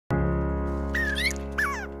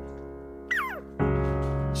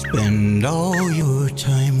Spend all your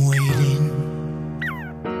time waiting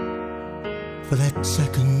for that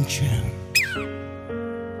second chance,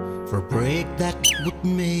 for a break that would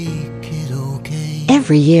make it okay.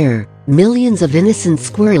 Every year, millions of innocent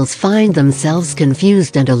squirrels find themselves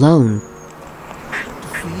confused and alone.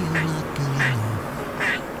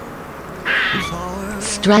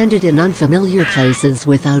 Stranded in unfamiliar places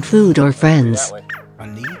without food or friends. I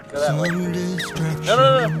need Go that way. some distraction.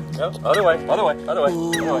 No, other way.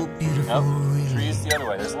 Oh, beautiful Trees the other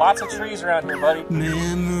way. There's lots of trees around here, buddy.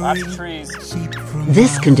 Lots of trees.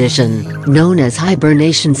 This condition, known as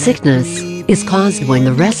hibernation sickness, is caused when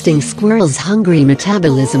the resting squirrel's hungry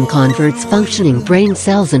metabolism converts functioning brain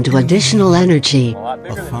cells into additional energy. A lot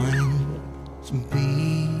bigger than you. Find some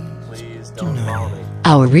peace. Please don't follow me.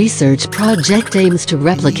 Our research project aims to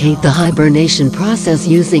replicate the hibernation process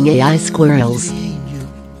using AI squirrels.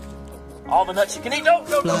 All the nuts you can eat. No.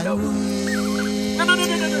 They're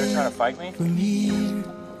trying to fight me.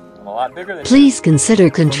 I'm a lot bigger than you. Please consider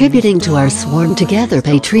contributing to our Swarm Together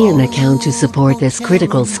Patreon account to support this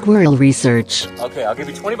critical squirrel research. Okay, I'll give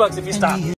you $20 if you stop.